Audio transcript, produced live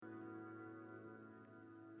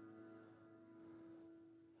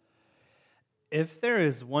If there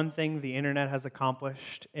is one thing the internet has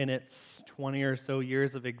accomplished in its 20 or so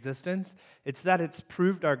years of existence, it's that it's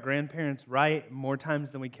proved our grandparents right more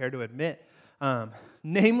times than we care to admit.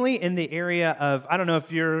 Namely in the area of, I don't know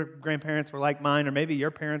if your grandparents were like mine, or maybe your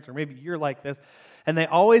parents, or maybe you're like this, and they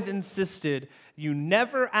always insisted you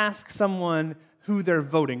never ask someone who they're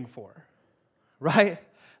voting for, right?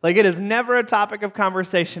 Like it is never a topic of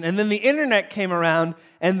conversation. And then the internet came around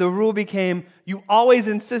and the rule became you always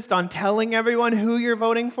insist on telling everyone who you're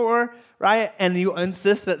voting for, right? And you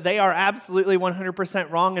insist that they are absolutely 100%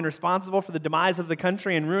 wrong and responsible for the demise of the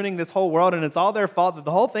country and ruining this whole world, and it's all their fault, that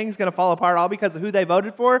the whole thing's going to fall apart all because of who they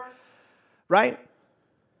voted for, right?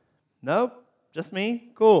 Nope, just me?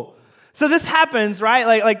 Cool. So this happens, right?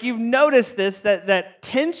 Like you've noticed this, that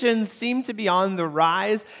tensions seem to be on the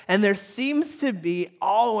rise, and there seems to be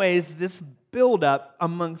always this buildup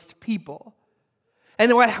amongst people.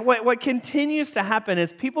 And what continues to happen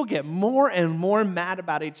is people get more and more mad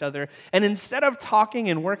about each other, and instead of talking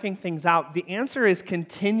and working things out, the answer is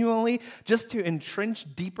continually just to entrench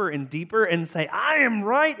deeper and deeper and say, I am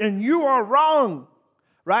right and you are wrong,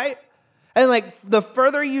 right? And like the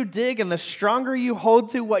further you dig and the stronger you hold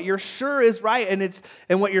to what you're sure is right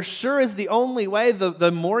and what you're sure is the only way,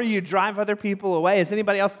 the more you drive other people away. Has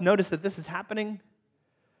anybody else noticed that this is happening?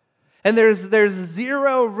 And there's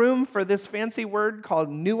zero room for this fancy word called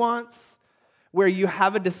nuance, where you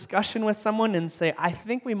have a discussion with someone and say, I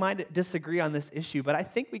think we might disagree on this issue, but I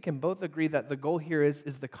think we can both agree that the goal here is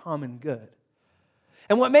the common good.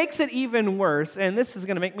 And what makes it even worse, and this is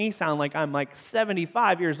going to make me sound like I'm like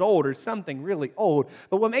 75 years old or something really old,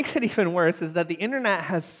 but what makes it even worse is that the internet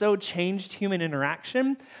has so changed human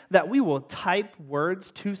interaction that we will type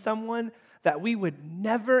words to someone that we would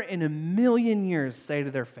never in a million years say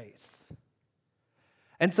to their face.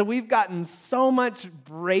 And so we've gotten so much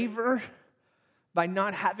braver by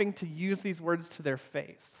not having to use these words to their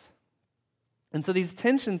face. And so these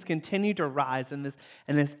tensions continue to rise, and this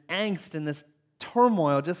angst and this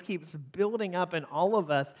turmoil just keeps building up in all of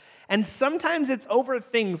us. And sometimes it's over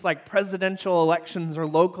things like presidential elections or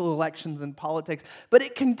local elections in politics, but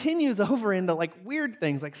it continues over into like weird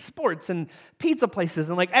things like sports and pizza places,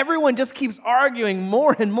 and like everyone just keeps arguing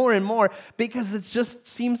more and more and more because it just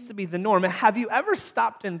seems to be the norm. And have you ever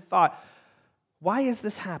stopped and thought, why is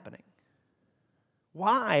this happening?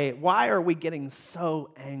 Why are we getting so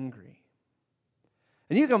angry?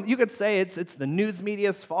 And you could say it's the news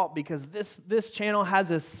media's fault because this channel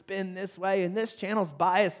has a spin this way and this channel's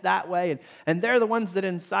biased that way, and they're the ones that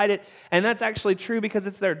incite it. And that's actually true because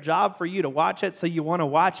it's their job for you to watch it, so you want to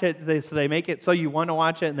watch it. So they make it so you want to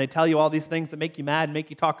watch it, and they tell you all these things that make you mad and make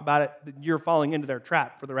you talk about it. You're falling into their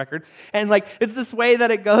trap, for the record. And like it's this way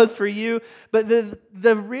that it goes for you. But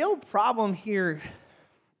the real problem here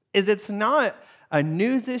is it's not a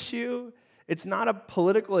news issue. It's not a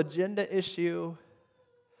political agenda issue.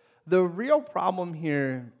 The real problem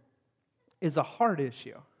here is a heart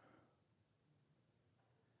issue.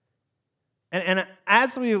 And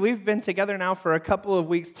as we've been together now for a couple of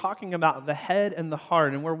weeks talking about the head and the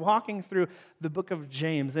heart, and we're walking through the book of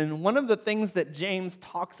James, and one of the things that James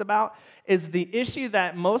talks about is the issue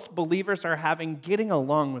that most believers are having getting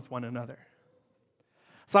along with one another.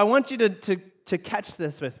 So I want you to catch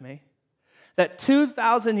this with me. That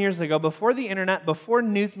 2,000 years ago, before the internet, before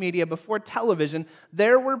news media, before television,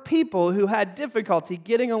 there were people who had difficulty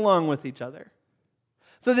getting along with each other.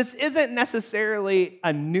 So this isn't necessarily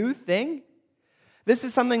a new thing. This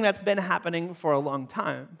is something that's been happening for a long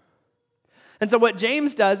time. And so what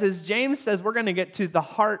James does is James says we're going to get to the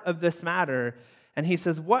heart of this matter. And he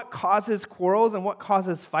says, what causes quarrels and what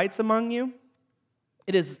causes fights among you?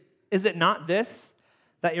 Is it not this,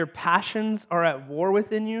 that your passions are at war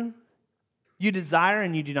within you? You desire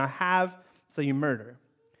and you do not have, so you murder.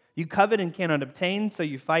 You covet and cannot obtain, so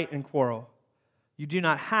you fight and quarrel. You do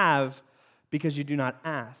not have because you do not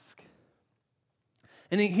ask.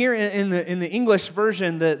 And here in the English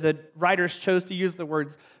version, the writers chose to use the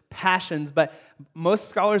words passions, but most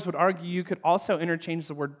scholars would argue you could also interchange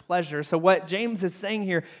the word pleasure. So what James is saying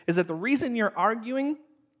here is that the reason you're arguing,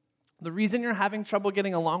 the reason you're having trouble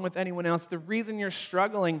getting along with anyone else, the reason you're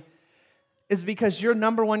struggling is because your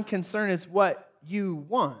number one concern is what you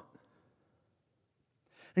want.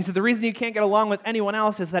 And he said the reason you can't get along with anyone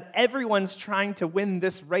else is that everyone's trying to win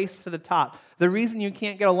this race to the top. The reason you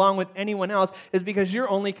can't get along with anyone else is because your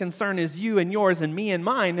only concern is you and yours and me and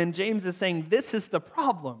mine. And James is saying this is the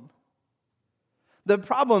problem. The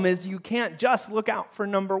problem is you can't just look out for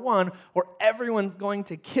number one, or everyone's going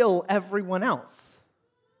to kill everyone else.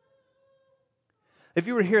 If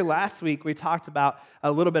you were here last week, we talked about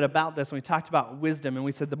a little bit about this, and we talked about wisdom, and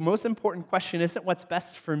we said the most important question isn't what's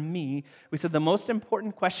best for me. We said the most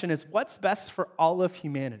important question is what's best for all of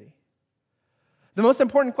humanity. The most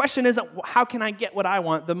important question isn't how can I get what I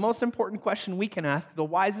want. The most important question we can ask, the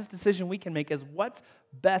wisest decision we can make is what's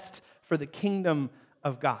best for the kingdom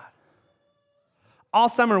of God. All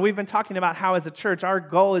summer, we've been talking about how as a church, our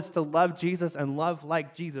goal is to love Jesus and love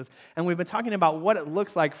like Jesus. And we've been talking about what it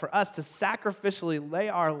looks like for us to sacrificially lay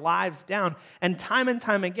our lives down. And time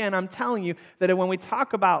again, I'm telling you that when we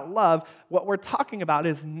talk about love, what we're talking about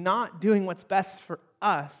is not doing what's best for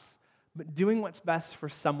us, but doing what's best for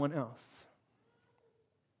someone else.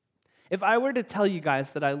 If I were to tell you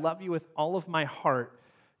guys that I love you with all of my heart,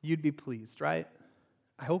 you'd be pleased, right?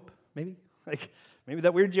 I hope, maybe. Maybe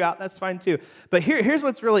that weirds you out, that's fine too. But here's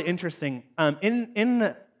what's really interesting.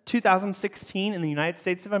 In 2016, in the United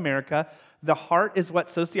States of America, the heart is what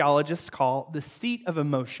sociologists call the seat of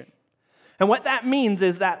emotion. And what that means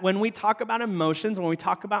is that when we talk about emotions, when we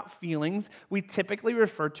talk about feelings, we typically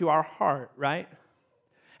refer to our heart, right?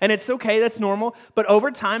 And it's okay, that's normal, but over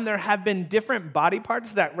time there have been different body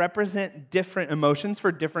parts that represent different emotions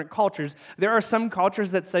for different cultures. There are some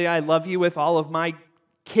cultures that say, I love you with all of my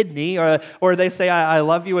kidney, or they say, I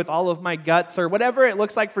love you with all of my guts, or whatever it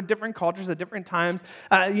looks like for different cultures at different times.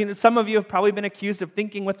 Some of you have probably been accused of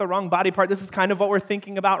thinking with the wrong body part. This is kind of what we're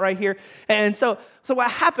thinking about right here. And so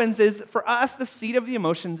what happens is, for us, the seat of the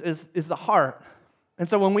emotions is the heart. And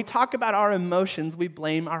so when we talk about our emotions, we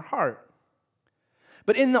blame our heart.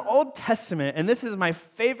 But in the Old Testament, and this is my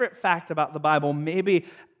favorite fact about the Bible,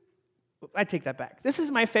 I take that back. This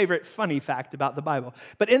is my favorite funny fact about the Bible.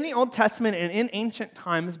 But in the Old Testament and in ancient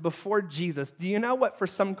times before Jesus, do you know what for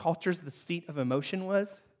some cultures the seat of emotion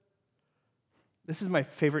was? This is my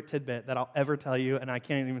favorite tidbit that I'll ever tell you, and I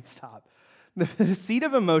can't even stop. The seat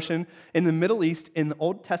of emotion in the Middle East in the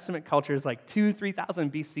Old Testament cultures like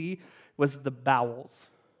 3,000 BC was the bowels.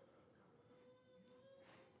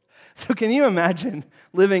 So can you imagine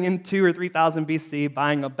living in 2,000 or 3,000 BC,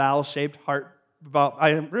 buying a bowel-shaped heart? I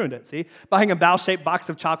ruined it, see? Buying a bowel-shaped box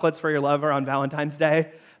of chocolates for your lover on Valentine's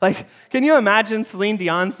Day. Can you imagine Celine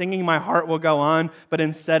Dion singing My Heart Will Go On, but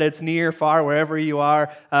instead it's near, far, wherever you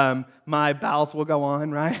are, my bowels will go on,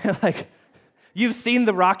 right? You've seen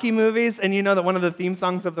the Rocky movies, and you know that one of the theme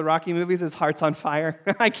songs of the Rocky movies is Hearts on Fire.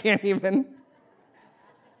 I can't even.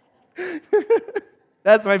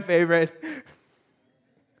 That's my favorite.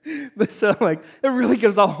 But so, it really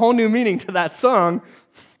gives a whole new meaning to that song.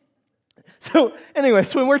 So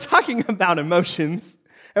when we're talking about emotions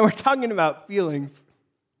and we're talking about feelings,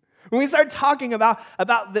 when we start talking about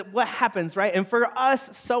what happens, right? And for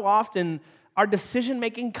us, so often, our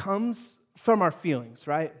decision-making comes from our feelings,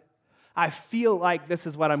 right? I feel like this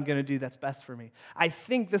is what I'm going to do that's best for me. I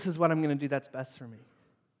think this is what I'm going to do that's best for me.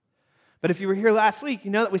 But if you were here last week, you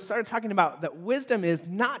know that we started talking about that wisdom is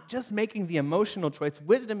not just making the emotional choice.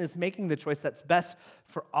 Wisdom is making the choice that's best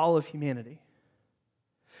for all of humanity.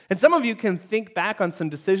 And some of you can think back on some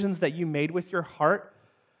decisions that you made with your heart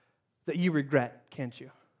that you regret, can't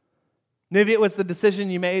you? Maybe it was the decision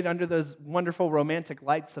you made under those wonderful romantic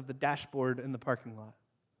lights of the dashboard in the parking lot.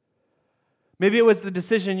 Maybe it was the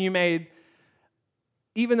decision you made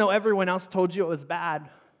even though everyone else told you it was bad,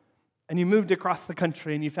 and you moved across the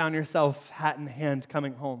country and you found yourself hat in hand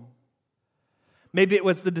coming home. Maybe it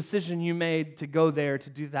was the decision you made to go there to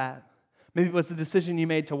do that. Maybe it was the decision you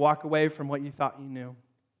made to walk away from what you thought you knew.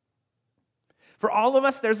 For all of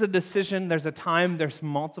us, there's a decision, there's a time, there's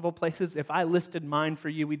multiple places. If I listed mine for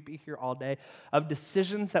you, we'd be here all day, of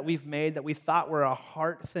decisions that we've made that we thought were a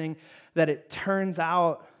heart thing, that it turns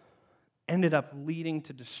out ended up leading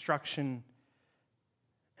to destruction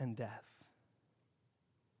and death.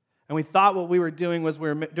 And we thought what we were doing was we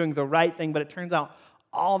were doing the right thing, but it turns out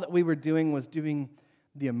all that we were doing was doing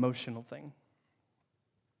the emotional thing.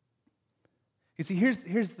 You see, here's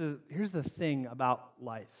the thing about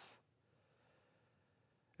life.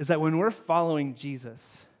 Is that when we're following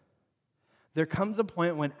Jesus, there comes a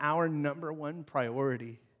point when our number one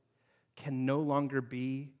priority can no longer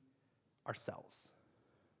be ourselves.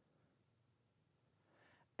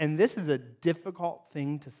 And this is a difficult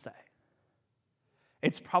thing to say.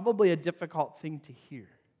 It's probably a difficult thing to hear.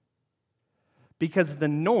 Because the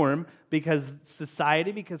norm, because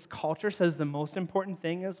society, because culture says the most important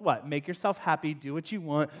thing is what? Make yourself happy, do what you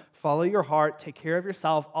want, follow your heart, take care of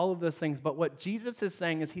yourself, all of those things. But what Jesus is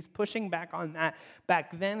saying is he's pushing back on that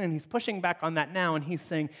back then, and he's pushing back on that now, and he's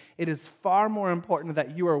saying it is far more important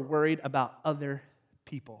that you are worried about other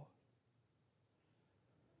people.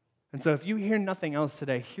 And so if you hear nothing else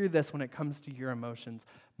today, hear this when it comes to your emotions.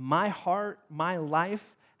 My heart, my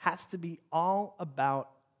life has to be all about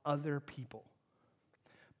other people,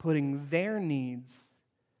 putting their needs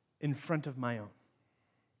in front of my own.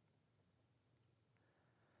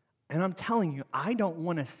 And I'm telling you, I don't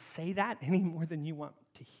want to say that any more than you want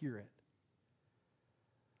to hear it.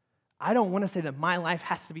 I don't want to say that my life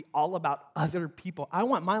has to be all about other people. I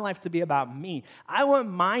want my life to be about me. I want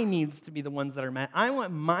my needs to be the ones that are met. I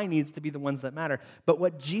want my needs to be the ones that matter. But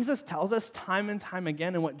what Jesus tells us time and time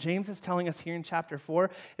again, and what James is telling us here in chapter 4,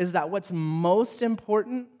 is that what's most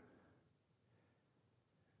important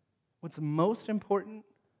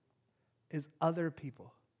is other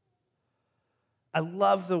people. I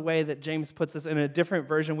love the way that James puts this in a different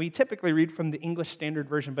version. We typically read from the English Standard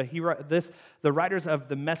Version, but the writers of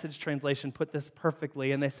the Message translation put this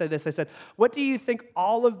perfectly, and they said this. They said, "What do you think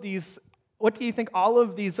all of these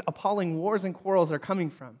appalling wars and quarrels are coming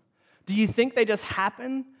from? Do you think they just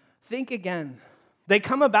happen? Think again. They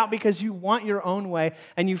come about because you want your own way,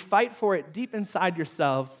 and you fight for it deep inside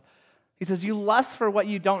yourselves." He says, "You lust for what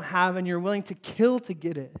you don't have, and you're willing to kill to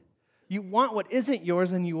get it. You want what isn't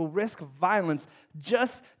yours, and you will risk violence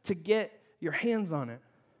just to get your hands on it."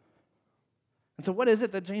 And so what is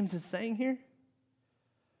it that James is saying here?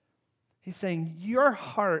 He's saying your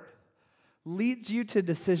heart leads you to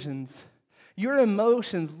decisions. Your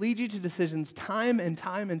emotions lead you to decisions time and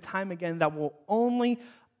time and time again that will only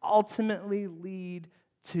ultimately lead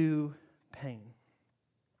to pain.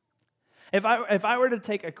 If I were to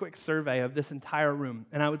take a quick survey of this entire room,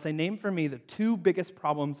 and I would say, name for me the 2 biggest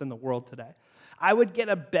problems in the world today, I would get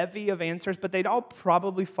a bevy of answers, but they'd all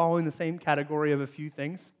probably fall in the same category of a few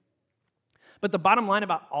things. But the bottom line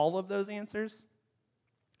about all of those answers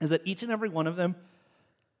is that each and every one of them,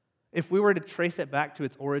 if we were to trace it back to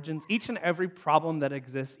its origins, each and every problem that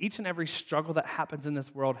exists, each and every struggle that happens in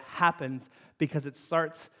this world happens because it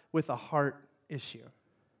starts with a heart issue.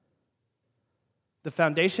 The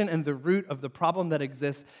foundation and the root of the problem that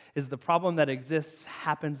exists is the problem that exists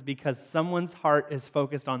happens because someone's heart is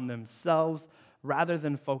focused on themselves rather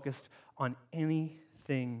than focused on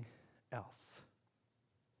anything else.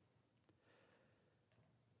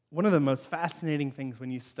 One of the most fascinating things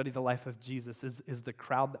when you study the life of Jesus is the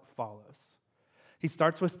crowd that follows. He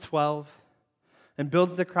starts with 12 and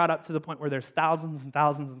builds the crowd up to the point where there's thousands and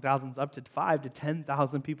thousands and thousands, up to 5,000 to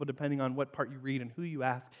 10,000 people, depending on what part you read and who you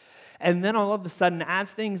ask. And then all of a sudden,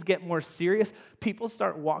 as things get more serious, people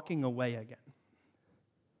start walking away again.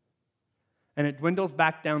 And it dwindles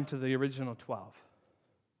back down to the original 12.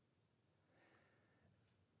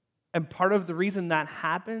 And part of the reason that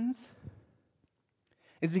happens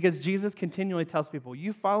is because Jesus continually tells people,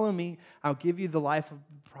 you follow me, I'll give you the life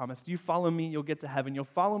promised. You follow me, you'll get to heaven. You'll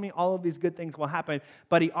follow me, all of these good things will happen.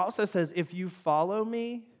 But he also says, if you follow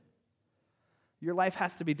me, your life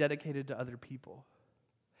has to be dedicated to other people.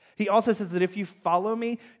 He also says that if you follow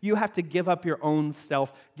me, you have to give up your own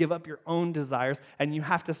self, give up your own desires, and you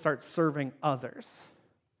have to start serving others.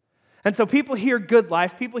 And so people hear good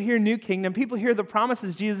life, people hear new kingdom, people hear the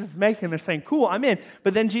promises Jesus is making, they're saying, cool, I'm in.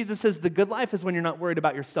 But then Jesus says the good life is when you're not worried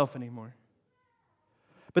about yourself anymore.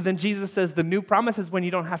 But then Jesus says the new promise is when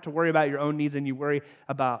you don't have to worry about your own needs and you worry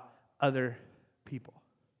about other people.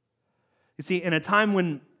 You see, in a time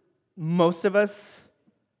when most of us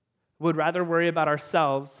would rather worry about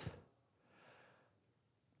ourselves,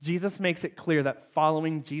 Jesus makes it clear that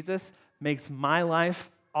following Jesus makes my life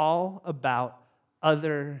all about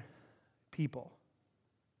other people.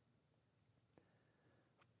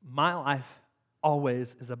 My life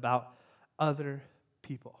always is about other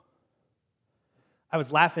people. I was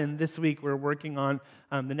laughing this week. We're working on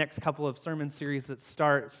the next couple of sermon series that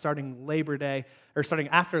starting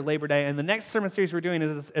after Labor Day. And the next sermon series we're doing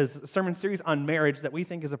is a sermon series on marriage that we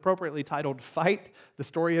think is appropriately titled "Fight the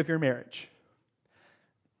Story of Your Marriage."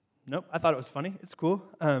 Nope, I thought it was funny. It's cool.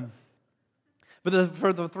 But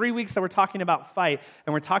for the 3 weeks that we're talking about fight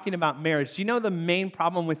and we're talking about marriage, do you know the main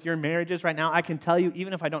problem with your marriages right now? I can tell you,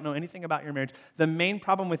 even if I don't know anything about your marriage, the main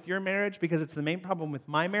problem with your marriage, because it's the main problem with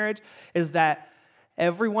my marriage, is that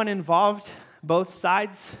everyone involved, both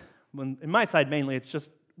sides, in my side mainly, it's just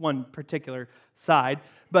one particular side,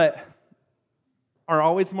 but are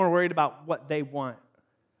always more worried about what they want,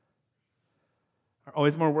 are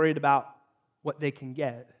always more worried about what they can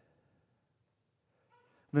get.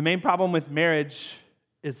 The main problem with marriage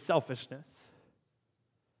is selfishness.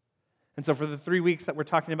 And so for the 3 weeks that we're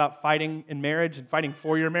talking about fighting in marriage and fighting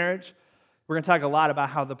for your marriage, we're going to talk a lot about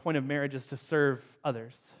how the point of marriage is to serve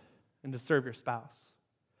others and to serve your spouse.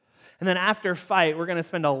 And then after fight, we're going to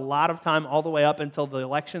spend a lot of time all the way up until the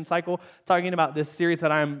election cycle talking about this series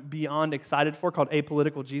that I'm beyond excited for called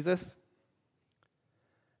Apolitical Jesus.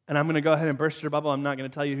 And I'm going to go ahead and burst your bubble. I'm not going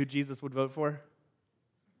to tell you who Jesus would vote for.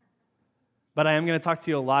 But I am going to talk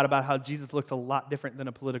to you a lot about how Jesus looks a lot different than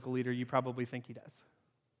a political leader you probably think he does.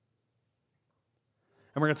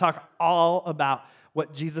 And we're going to talk all about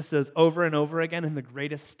what Jesus says over and over again in the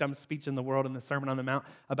greatest stump speech in the world, in the Sermon on the Mount,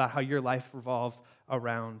 about how your life revolves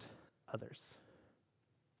around others.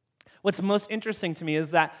 What's most interesting to me is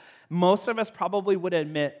that most of us probably would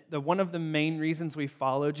admit that one of the main reasons we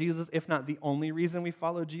follow Jesus, if not the only reason we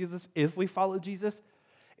follow Jesus, if we follow Jesus,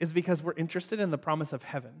 is because we're interested in the promise of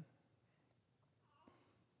heaven.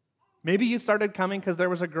 Maybe you started coming because there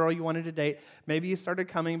was a girl you wanted to date. Maybe you started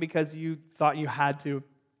coming because you thought you had to.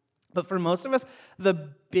 But for most of us, the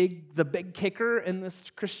big kicker in this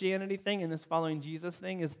Christianity thing, in this following Jesus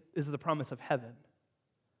thing, is the promise of heaven.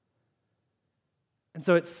 And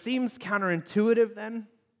so it seems counterintuitive then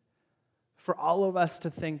for all of us to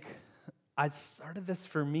think, I started this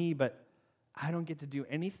for me, but I don't get to do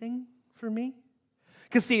anything for me.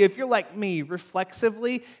 Because see, if you're like me,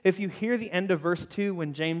 reflexively, if you hear the end of verse 2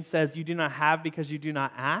 when James says, you do not have because you do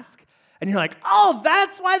not ask, and you're like, oh,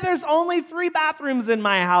 that's why there's only 3 bathrooms in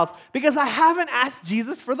my house, because I haven't asked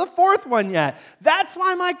Jesus for the 4th one yet. That's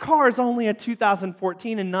why my car is only a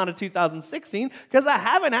 2014 and not a 2016, because I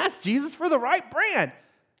haven't asked Jesus for the right brand,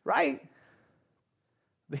 right?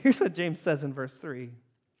 But here's what James says in verse 3.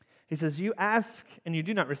 He says, you ask and you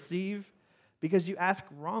do not receive because you ask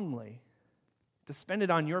wrongly, to spend it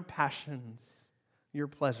on your passions, your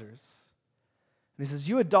pleasures. And he says,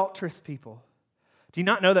 you adulterous people, do you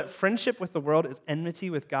not know that friendship with the world is enmity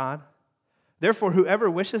with God? Therefore, whoever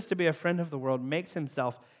wishes to be a friend of the world makes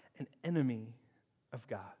himself an enemy of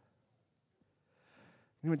God.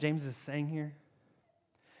 You know what James is saying here?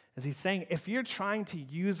 Is he's saying, if you're trying to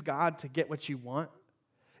use God to get what you want,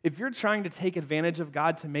 if you're trying to take advantage of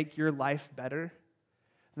God to make your life better,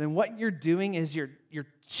 then what you're doing is you're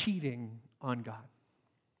cheating on God.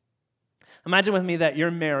 Imagine with me that you're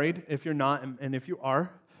married, if you're not, and if you are.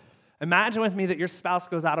 Imagine with me that your spouse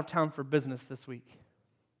goes out of town for business this week.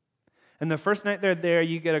 And the first night they're there,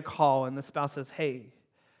 you get a call, and the spouse says, hey,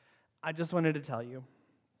 I just wanted to tell you,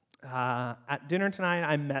 at dinner tonight,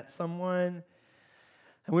 I met someone,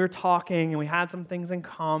 and we were talking, and we had some things in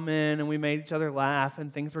common, and we made each other laugh,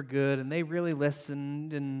 and things were good, and they really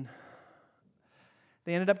listened, and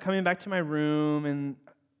they ended up coming back to my room, and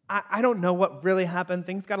I don't know what really happened.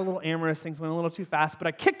 Things got a little amorous. Things went a little too fast, but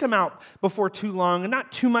I kicked him out before too long, and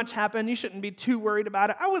not too much happened. You shouldn't be too worried about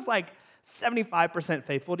it. I was like 75%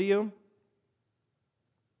 faithful to you.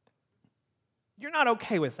 You're not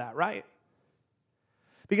okay with that, right?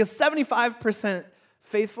 Because 75%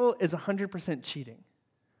 faithful is 100% cheating.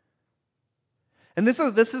 And this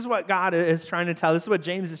is what God is trying to tell. This is what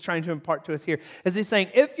James is trying to impart to us here. Is he's saying,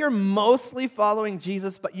 if you're mostly following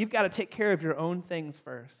Jesus, but you've got to take care of your own things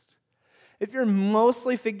first. If you're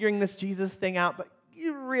mostly figuring this Jesus thing out, but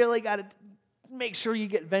you really got to make sure you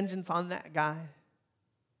get vengeance on that guy.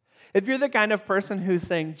 If you're the kind of person who's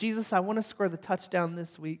saying, Jesus, I want to score the touchdown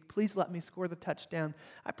this week. Please let me score the touchdown.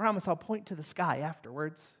 I promise I'll point to the sky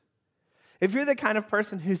afterwards. If you're the kind of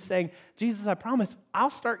person who's saying, Jesus, I promise I'll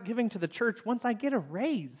start giving to the church once I get a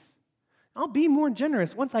raise. I'll be more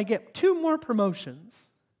generous once I get 2 more promotions.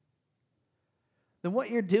 Then what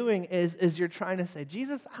you're doing is you're trying to say,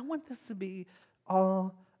 Jesus, I want this to be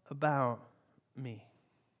all about me.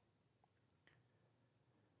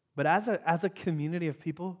 But as a community of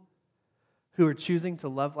people who are choosing to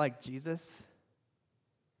love like Jesus,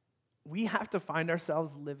 we have to find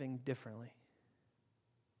ourselves living differently.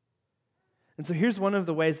 And so here's one of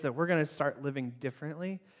the ways that we're going to start living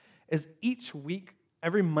differently is each week,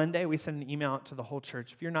 every Monday, we send an email out to the whole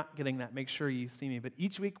church. If you're not getting that, make sure you see me. But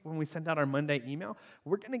each week when we send out our Monday email,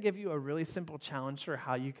 we're going to give you a really simple challenge for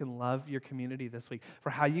how you can love your community this week,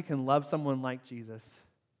 for how you can love someone like Jesus.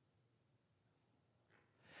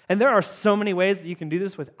 And there are so many ways that you can do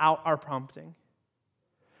this without our prompting.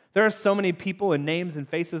 There are so many people and names and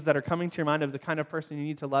faces that are coming to your mind of the kind of person you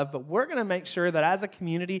need to love, but we're going to make sure that as a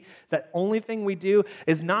community, that only thing we do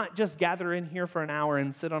is not just gather in here for an hour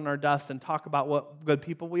and sit on our duffs and talk about what good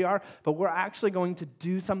people we are, but we're actually going to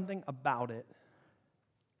do something about it.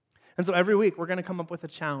 And so every week, we're going to come up with a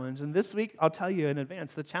challenge. And this week, I'll tell you in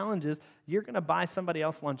advance, the challenge is you're going to buy somebody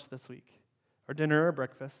else lunch this week, or dinner or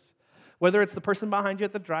breakfast, whether it's the person behind you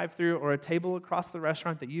at the drive-thru or a table across the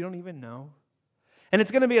restaurant that you don't even know. And it's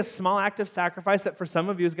going to be a small act of sacrifice that for some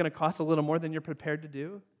of you is going to cost a little more than you're prepared to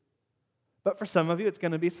do. But for some of you, it's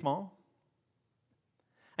going to be small.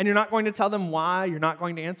 And you're not going to tell them why. You're not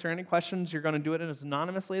going to answer any questions. You're going to do it as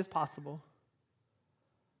anonymously as possible.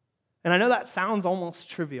 And I know that sounds almost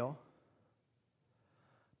trivial.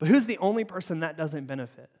 But who's the only person that doesn't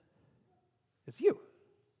benefit? It's you.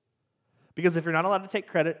 Because if you're not allowed to take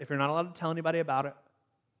credit, if you're not allowed to tell anybody about it,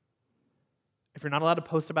 if you're not allowed to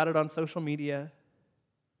post about it on social media,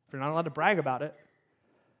 if you're not allowed to brag about it,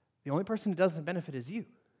 the only person who doesn't benefit is you.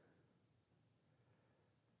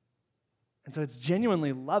 And so it's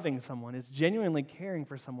genuinely loving someone, it's genuinely caring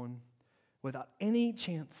for someone without any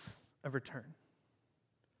chance of return.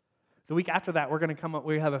 The week after that,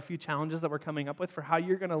 we have a few challenges that we're coming up with for how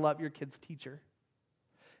you're going to love your kid's teacher.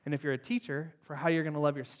 And if you're a teacher, for how you're going to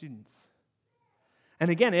love your students. And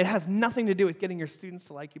again, it has nothing to do with getting your students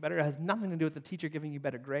to like you better. It has nothing to do with the teacher giving you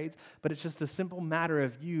better grades, but it's just a simple matter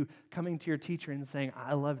of you coming to your teacher and saying,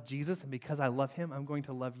 I love Jesus, and because I love him, I'm going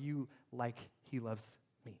to love you like he loves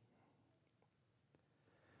me.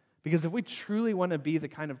 Because if we truly want to be the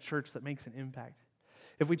kind of church that makes an impact,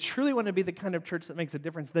 if we truly want to be the kind of church that makes a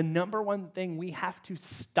difference, the number one thing we have to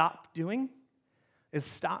stop doing is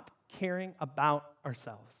stop caring about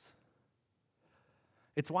ourselves.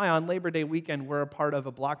 It's why on Labor Day weekend, we're a part of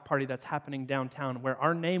a block party that's happening downtown where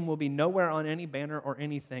our name will be nowhere on any banner or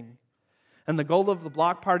anything. And the goal of the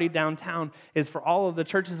block party downtown is for all of the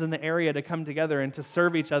churches in the area to come together and to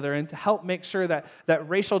serve each other and to help make sure that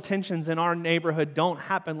racial tensions in our neighborhood don't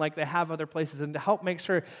happen like they have other places, and to help make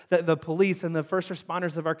sure that the police and the first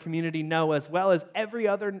responders of our community know, as well as every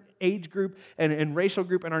other age group and racial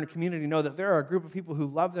group in our community, know that there are a group of people who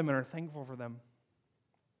love them and are thankful for them.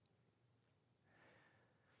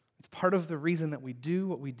 It's part of the reason that we do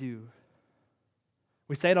what we do.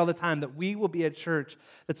 We say it all the time, that we will be a church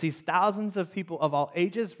that sees thousands of people of all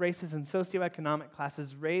ages, races, and socioeconomic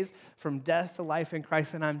classes raised from death to life in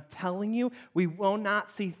Christ. And I'm telling you, we will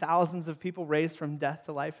not see thousands of people raised from death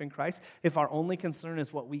to life in Christ if our only concern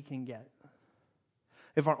is what we can get.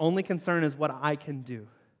 If our only concern is what I can do.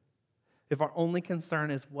 If our only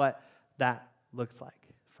concern is what that looks like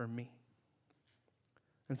for me.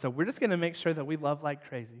 And so we're just going to make sure that we love like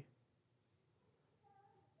crazy.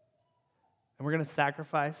 And we're going to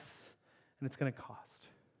sacrifice, and it's going to cost.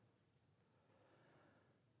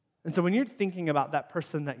 And so when you're thinking about that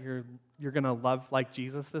person that you're going to love like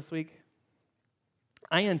Jesus this week,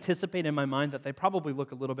 I anticipate in my mind that they probably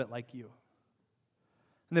look a little bit like you.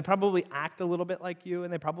 And they probably act a little bit like you,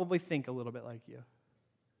 and they probably think a little bit like you.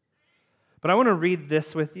 But I want to read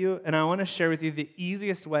this with you, and I want to share with you the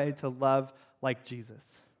easiest way to love like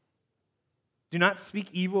Jesus. Do not speak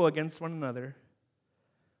evil against one another.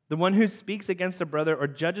 The one who speaks against a brother or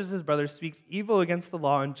judges his brother speaks evil against the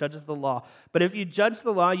law and judges the law. But if you judge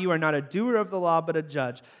the law, you are not a doer of the law, but a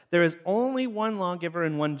judge. There is only one lawgiver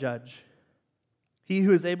and one judge, he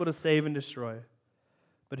who is able to save and destroy.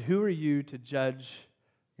 But who are you to judge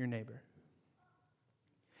your neighbor?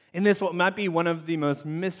 In this, what might be one of the most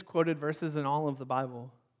misquoted verses in all of the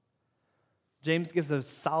Bible, James gives a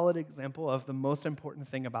solid example of the most important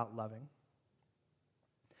thing about loving.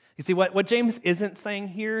 You see, what James isn't saying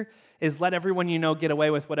here is let everyone you know get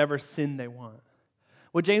away with whatever sin they want.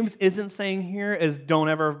 What James isn't saying here is don't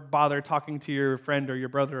ever bother talking to your friend or your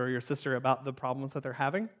brother or your sister about the problems that they're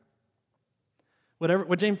having.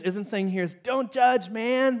 What James isn't saying here is don't judge,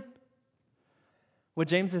 man. What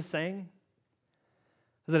James is saying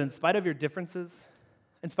is that in spite of your differences,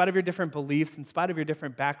 in spite of your different beliefs, in spite of your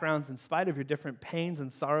different backgrounds, in spite of your different pains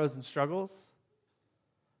and sorrows and struggles,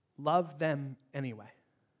 love them anyway.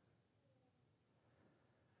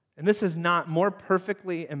 And this is not more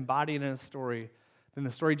perfectly embodied in a story than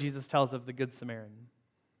the story Jesus tells of the Good Samaritan.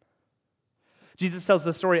 Jesus tells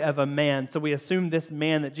the story of a man, so we assume this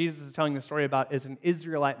man that Jesus is telling the story about is an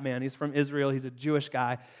Israelite man. He's from Israel, he's a Jewish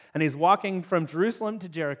guy, and he's walking from Jerusalem to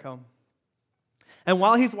Jericho. And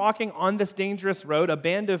while he's walking on this dangerous road, a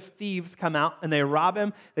band of thieves come out and they rob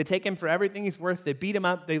him, they take him for everything he's worth, they beat him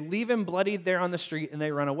up, they leave him bloodied there on the street, and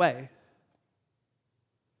they run away.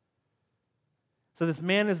 So this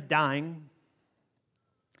man is dying,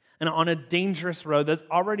 and on a dangerous road that's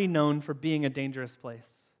already known for being a dangerous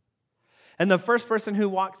place. And the first person who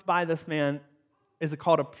walks by this man is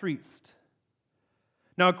called a priest.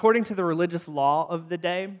 Now, according to the religious law of the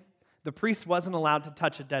day, the priest wasn't allowed to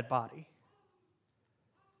touch a dead body.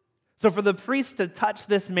 So for the priest to touch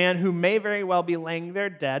this man who may very well be laying there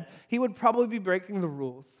dead, he would probably be breaking the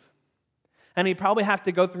rules. And he'd probably have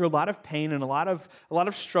to go through a lot of pain and a lot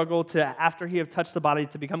of struggle to, after he had touched the body,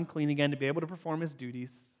 to become clean again, to be able to perform his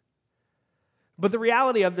duties. But the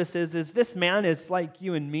reality of this is this man is like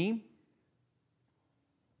you and me.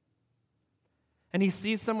 And he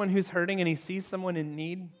sees someone who's hurting and he sees someone in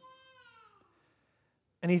need.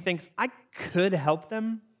 And he thinks, I could help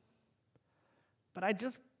them, but I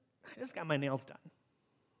just got my nails done.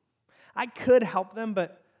 I could help them,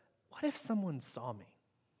 but what if someone saw me?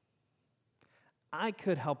 I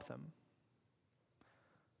could help them.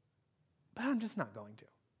 but I'm just not going to.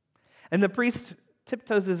 And the priest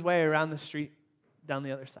tiptoes his way around the street down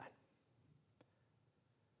the other side.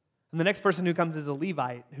 And the next person who comes is a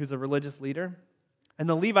Levite, who's a religious leader. And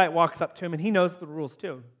the Levite walks up to him, and he knows the rules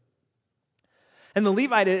too. And the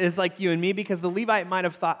Levite is like you and me, because the Levite might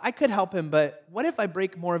have thought, I could help him, but what if I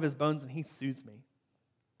break more of his bones and he sues me?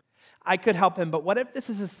 I could help him, but what if this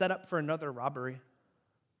is a setup for another robbery?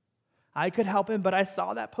 I could help him, but I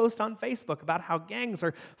saw that post on Facebook about how gangs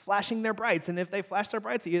are flashing their brights, and if they flash their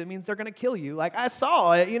brights at you, it means they're going to kill you. Like, I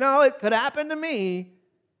saw it, it could happen to me.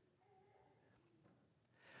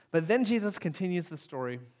 But then Jesus continues the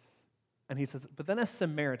story, and he says, but then a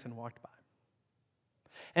Samaritan walked by.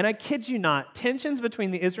 And I kid you not, tensions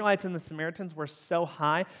between the Israelites and the Samaritans were so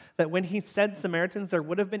high that when he said Samaritans, there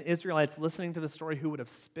would have been Israelites listening to the story who would have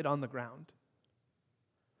spit on the ground.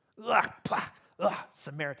 Ugh, pah, ugh,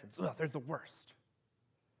 Samaritans, ugh, they're the worst.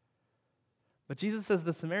 But Jesus says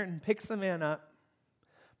the Samaritan picks the man up,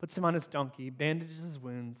 puts him on his donkey, bandages his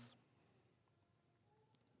wounds,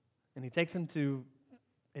 and he takes him to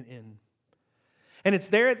an inn. And it's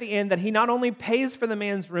there at the end that he not only pays for the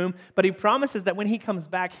man's room, but he promises that when he comes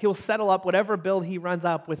back, he'll settle up whatever bill he runs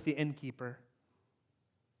up with the innkeeper.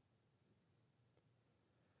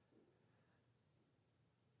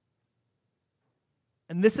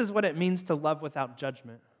 And this is what it means to love without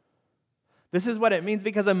judgment. This is what it means,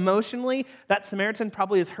 because emotionally, that Samaritan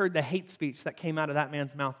probably has heard the hate speech that came out of that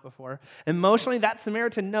man's mouth before. Emotionally, that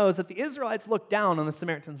Samaritan knows that the Israelites look down on the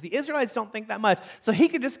Samaritans. The Israelites don't think that much. So he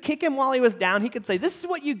could just kick him while he was down. He could say, this is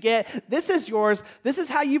what you get. This is yours. This is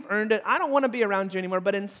how you've earned it. I don't want to be around you anymore.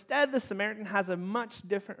 But instead, the Samaritan has a much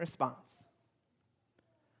different response.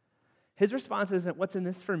 His response isn't, what's in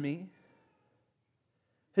this for me?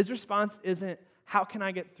 His response isn't, how can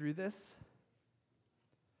I get through this?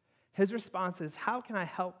 His response is, how can I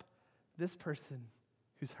help this person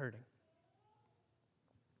who's hurting?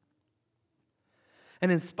 And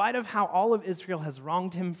in spite of how all of Israel has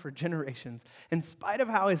wronged him for generations, in spite of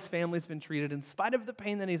how his family's been treated, in spite of the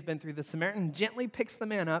pain that he's been through, the Samaritan gently picks the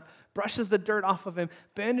man up, brushes the dirt off of him,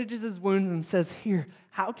 bandages his wounds, and says, here,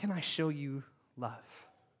 how can I show you love?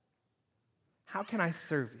 How can I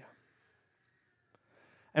serve you?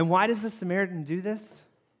 And why does the Samaritan do this?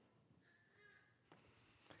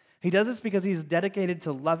 He does this because he's dedicated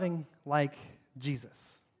to loving like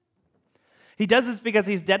Jesus. He does this because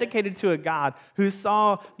he's dedicated to a God who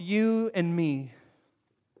saw you and me.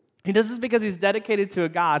 He does this because he's dedicated to a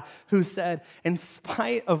God who said, in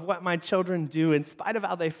spite of what my children do, in spite of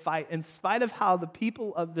how they fight, in spite of how the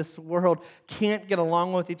people of this world can't get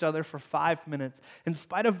along with each other for 5 minutes, in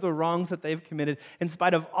spite of the wrongs that they've committed, in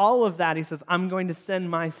spite of all of that, he says, I'm going to send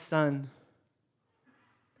my son.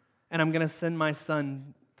 And I'm going to send my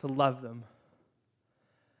son to love them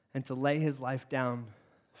and to lay his life down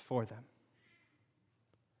for them.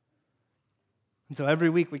 And so every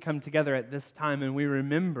week we come together at this time and we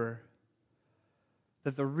remember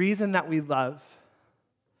that the reason that we love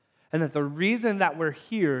and that the reason that we're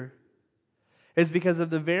here is because of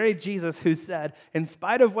the very Jesus who said, in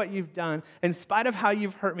spite of what you've done, in spite of how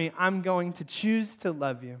you've hurt me, I'm going to choose to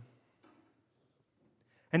love you.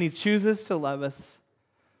 And he chooses to love us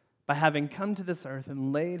by having come to this earth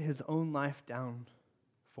and laid his own life down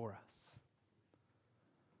for us.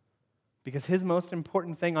 Because his most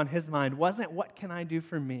important thing on his mind wasn't, what can I do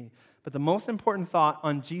for me? But the most important thought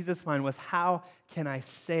on Jesus' mind was, how can I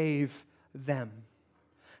save them?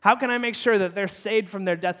 How can I make sure that they're saved from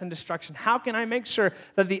their death and destruction? How can I make sure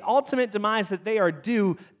that the ultimate demise that they are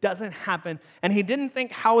due doesn't happen? And he didn't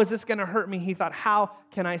think, how is this going to hurt me? He thought, how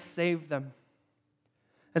can I save them?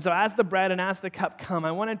 And so as the bread and as the cup come,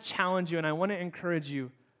 I want to challenge you and I want to encourage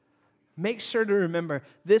you. Make sure to remember,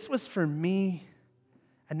 this was for me,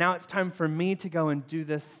 and now it's time for me to go and do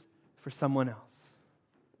this for someone else.